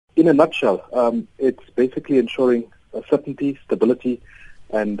in a nutshell, it's basically ensuring certainty, stability,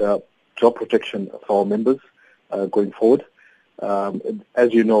 and job protection for our members going forward.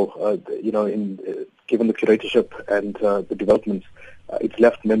 As you know, given the curatorship and the developments, it's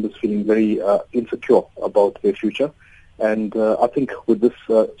left members feeling very insecure about their future. And I think with this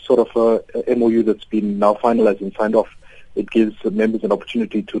sort of MOU that's been now finalized and signed off, it gives members an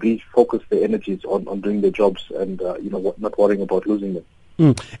opportunity to refocus their energies on doing their jobs and not worrying about losing them.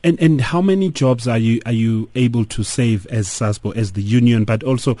 And how many jobs are you able to save as SASBO, as the union, but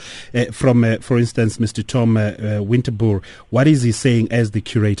also from, for instance, Mr. Tom Winterboer, what is he saying as the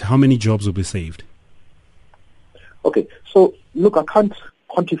curator? How many jobs will be saved? Okay, so look, I can't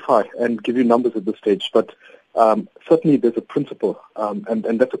quantify and give you numbers at this stage, but certainly there's a principle,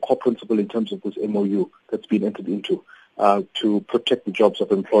 and that's a core principle in terms of this MOU that's been entered into to protect the jobs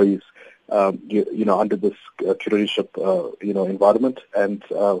of employees. Under this curatorship, environment, and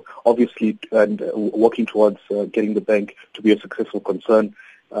obviously, and working towards getting the bank to be a successful concern,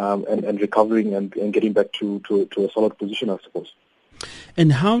 and recovering and getting back to a solid position, I suppose.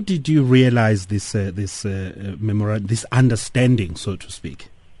 And how did you realize this memorandum, this understanding, so to speak?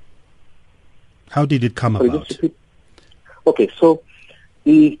 How did it come about? Okay, so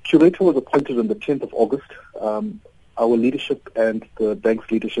the curator was appointed on the 10th of August. Our leadership and the bank's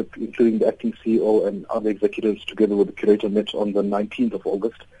leadership, including the acting CEO and other executives, together with the curator, met on the 19th of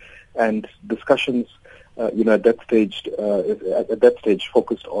August, and discussions, at that stage,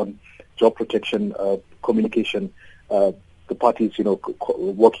 focused on job protection, communication, the parties,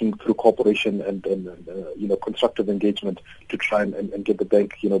 working through cooperation and constructive engagement to try and get the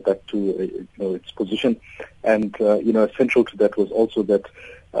bank, back to its position, and essential to that was also that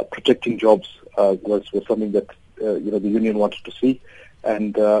protecting jobs was something that the union wanted to see,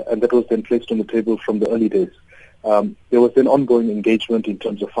 and that was then placed on the table from the early days. There was then ongoing engagement in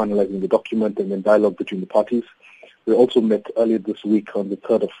terms of finalizing the document and then dialogue between the parties. We also met earlier this week on the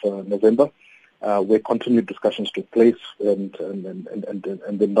 3rd of November, where continued discussions took place, and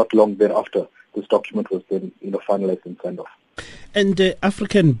then not long thereafter, this document was then finalized and signed off. And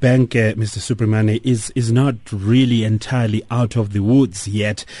African Bank, Mr. Soobramoney, is not really entirely out of the woods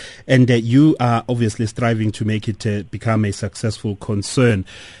yet, and you are obviously striving to make it become a successful concern.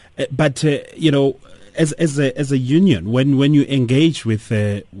 But as a union, when you engage with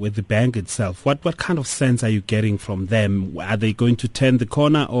the bank itself, what kind of sense are you getting from them? Are they going to turn the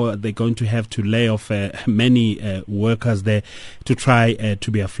corner, or are they going to have to lay off many workers there to try to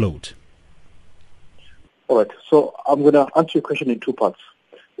be afloat? All right, so I'm going to answer your question in two parts.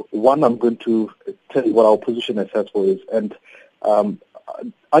 One, I'm going to tell you what our position as SASBO is, and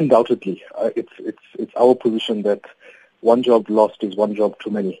undoubtedly, it's our position that one job lost is one job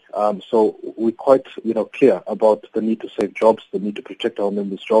too many. So we're quite clear about the need to save jobs, the need to protect our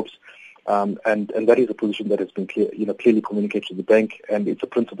members' jobs, and that is a position that has been clearly communicated to the bank, and it's a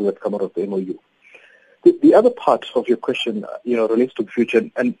principle that's come out of the MOU. The other part of your question, relates to the future,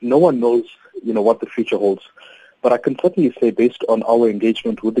 and no one knows, what the future holds. But I can certainly say, based on our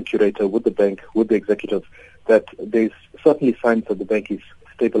engagement with the curator, with the bank, with the executive, that there's certainly signs that the bank is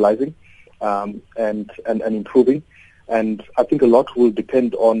stabilizing and improving. And I think a lot will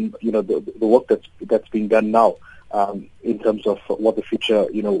depend on, the work that's being done now in terms of what the future,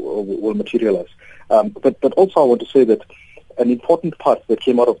 will materialize. But also I want to say that an important part that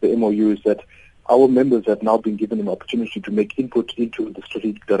came out of the MOU is that our members have now been given an opportunity to make input into the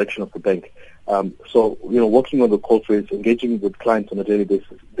strategic direction of the bank. So, working on the call phase, engaging with clients on a daily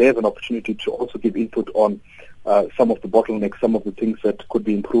basis, they have an opportunity to also give input on some of the bottlenecks, some of the things that could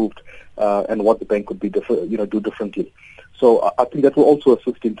be improved, and what the bank could be do differently. So I think that will also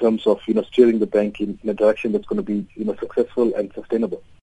assist in terms of steering the bank in a direction that's going to be successful and sustainable.